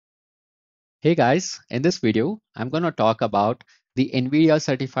Hey guys, in this video, I'm going to talk about the NVIDIA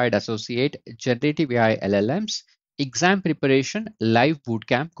Certified Associate Generative AI LLMs exam preparation live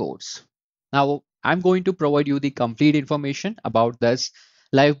bootcamp course. Now, I'm going to provide you the complete information about this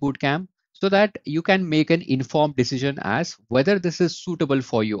live bootcamp so that you can make an informed decision as whether this is suitable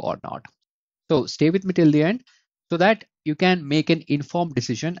for you or not. So stay with me till the end so that you can make an informed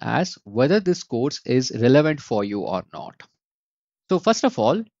decision as whether this course is relevant for you or not. So first of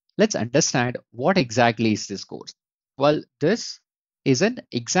all, let's understand what exactly is this course. Well, this is an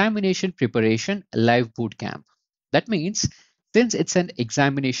examination preparation live bootcamp. That means since it's an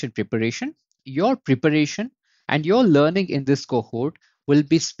examination preparation and your learning in this cohort will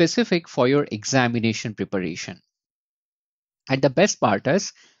be specific for your examination preparation. And the best part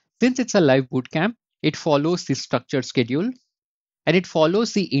is, since it's a live bootcamp, it follows the structured schedule and it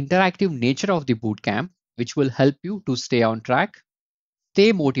follows the interactive nature of the bootcamp, which will help you to stay on track,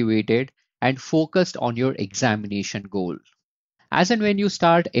 stay motivated, and focused on your examination goal. As and when you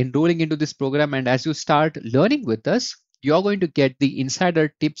start enrolling into this program and as you start learning with us, you're going to get the insider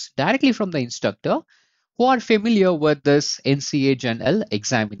tips directly from the instructor who are familiar with this NCA-GENL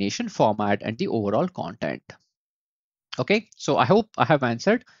examination format and the overall content. Okay, so I hope I have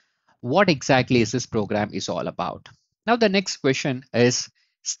answered what exactly is this program is all about. Now the next question is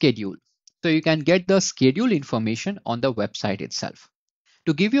schedule. So you can get the schedule information on the website itself.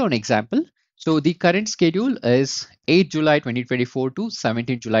 To give you an example, so the current schedule is 8 July 2024 to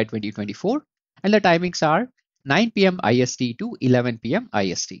 17 July 2024, and the timings are 9 p.m. IST to 11 p.m.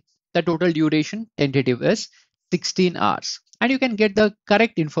 IST. The total duration tentative is 16 hours, and you can get the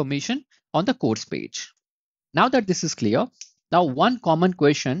correct information on the course page. Now that this is clear, now one common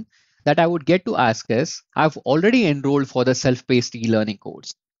question that I would get to ask is, I've already enrolled for the self-paced e-learning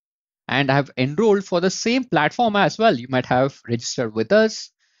course and I have enrolled for the same platform as well. You might have registered with us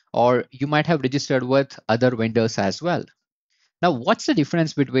or you might have registered with other vendors as well. Now, what's the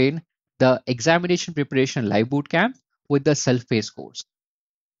difference between the examination preparation live bootcamp with the self-paced course?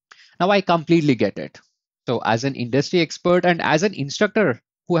 Now, I completely get it. So as an industry expert and as an instructor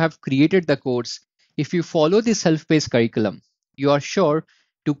who have created the course, if you follow the self-paced curriculum, you are sure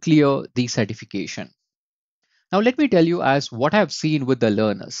to clear the certification. Now, let me tell you as what I've seen with the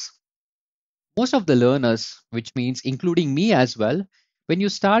learners. Most of the learners, which means including me as well, when you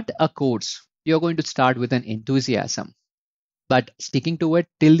start a course, you're going to start with an enthusiasm, but sticking to it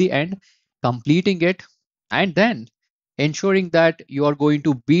till the end, completing it, and then ensuring that you are going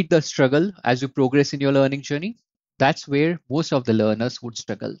to beat the struggle as you progress in your learning journey. That's where most of the learners would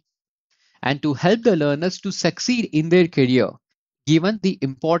struggle. And to help the learners to succeed in their career, given the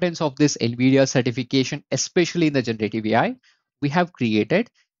importance of this NVIDIA certification, especially in the generative AI, we have created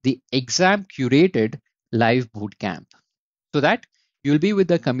the exam curated live bootcamp so that you'll be with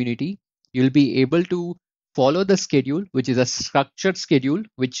the community, you'll be able to follow the schedule, which is a structured schedule,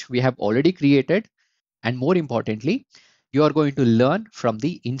 which we have already created. And more importantly, you are going to learn from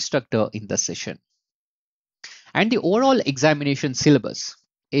the instructor in the session. And the overall examination syllabus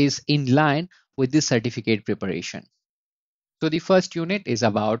is in line with the certificate preparation. So the first unit is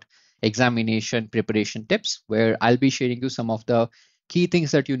about examination preparation tips, where I'll be sharing you some of the key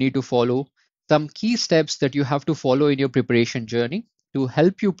things that you need to follow, some key steps that you have to follow in your preparation journey to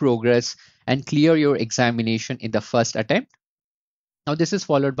help you progress and clear your examination in the first attempt. Now, this is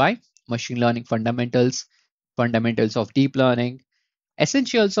followed by machine learning fundamentals, fundamentals of deep learning,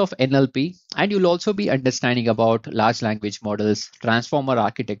 essentials of NLP, and you'll also be understanding about large language models, transformer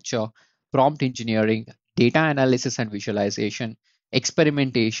architecture, prompt engineering, data analysis and visualization,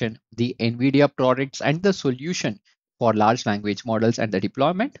 experimentation, the NVIDIA products and the solution for large language models and the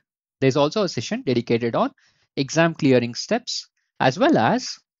deployment. There's also a session dedicated on exam clearing steps, as well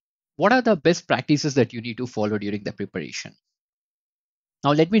as what are the best practices that you need to follow during the preparation.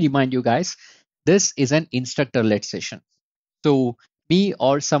 Now, let me remind you guys, this is an instructor-led session. So me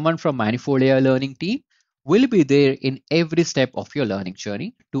or someone from Manifold AI Learning team will be there in every step of your learning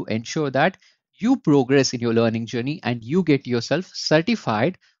journey to ensure that you progress in your learning journey and you get yourself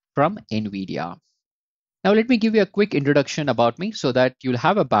certified from NVIDIA. Now, let me give you a quick introduction about me so that you'll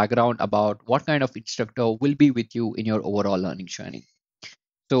have a background about what kind of instructor will be with you in your overall learning journey.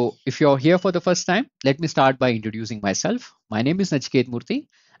 So if you're here for the first time, let me start by introducing myself. My name is Nachiket Murthy,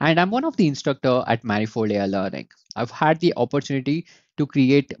 and I'm one of the instructor at Manifold AI Learning. I've had the opportunity to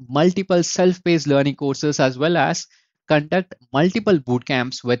create multiple self-paced learning courses as well as conduct multiple boot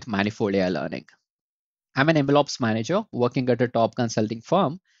camps with Manifold AI Learning. I'm an MLOps manager working at a top consulting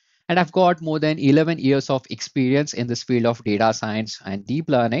firm, and I've got more than 11 years of experience in this field of data science and deep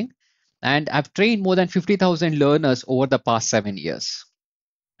learning. And I've trained more than 50,000 learners over the past 7 years.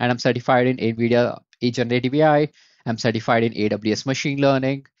 and I'm certified in NVIDIA Generative AI. I'm certified in AWS machine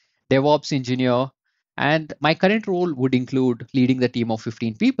learning, DevOps engineer, and my current role would include leading the team of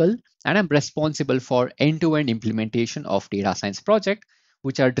 15 people, and I'm responsible for end-to-end implementation of data science projects,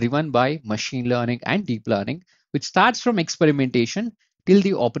 which are driven by machine learning and deep learning, which starts from experimentation till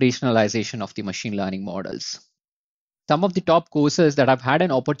the operationalization of the machine learning models. Some of the top courses that I've had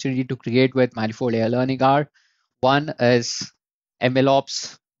an opportunity to create with Manifold AI Learning are: one is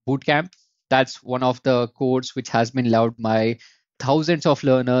MLOps Bootcamp. That's one of the courses which has been loved by thousands of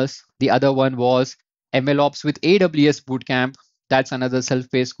learners. The other one was MLOps with AWS Bootcamp. That's another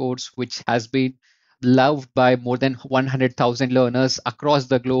self-paced course which has been loved by more than 100,000 learners across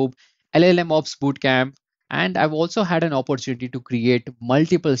the globe. LLM Ops Bootcamp. And I've also had an opportunity to create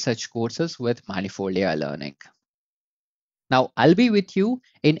multiple such courses with Manifold AI Learning. Now, I'll be with you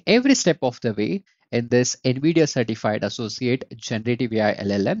in every step of the way in this NVIDIA Certified Associate Generative AI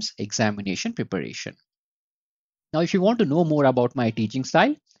LLMs examination preparation. Now, if you want to know more about my teaching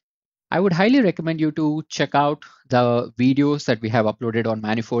style, I would highly recommend you to check out the videos that we have uploaded on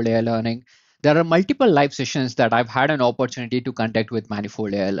Manifold AI Learning. There are multiple live sessions that I've had an opportunity to conduct with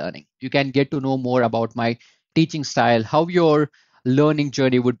Manifold AI Learning. You can get to know more about my teaching style, how your learning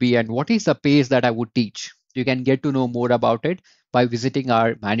journey would be, and what is the pace that I would teach. You can get to know more about it by visiting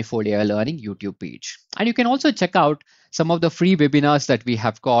our Manifold AI Learning YouTube page. And you can also check out some of the free webinars that we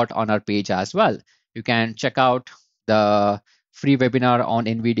have got on our page as well. You can check out the free webinar on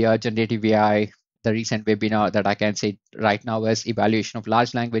NVIDIA Generative AI. The recent webinar that I can say right now is evaluation of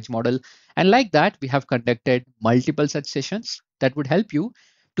large language model. And like that, we have conducted multiple such sessions that would help you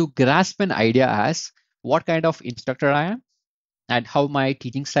to grasp an idea as what kind of instructor I am and how my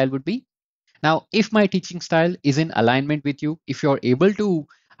teaching style would be. Now, if my teaching style is in alignment with you, if you're able to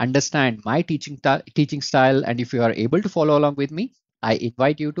understand my teaching style, and if you are able to follow along with me, I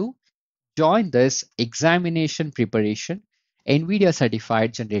invite you to join this examination preparation NVIDIA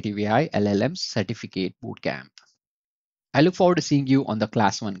Certified Generative AI LLMs Certificate Bootcamp. I look forward to seeing you on the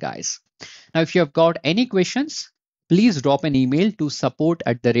class one, guys. Now, if you have got any questions, please drop an email to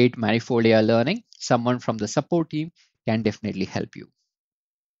support@Manifold AI Learning. Someone from the support team can definitely help you.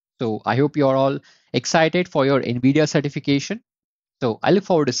 So I hope you're all excited for your NVIDIA certification. So I look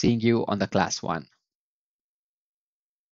forward to seeing you on the class one.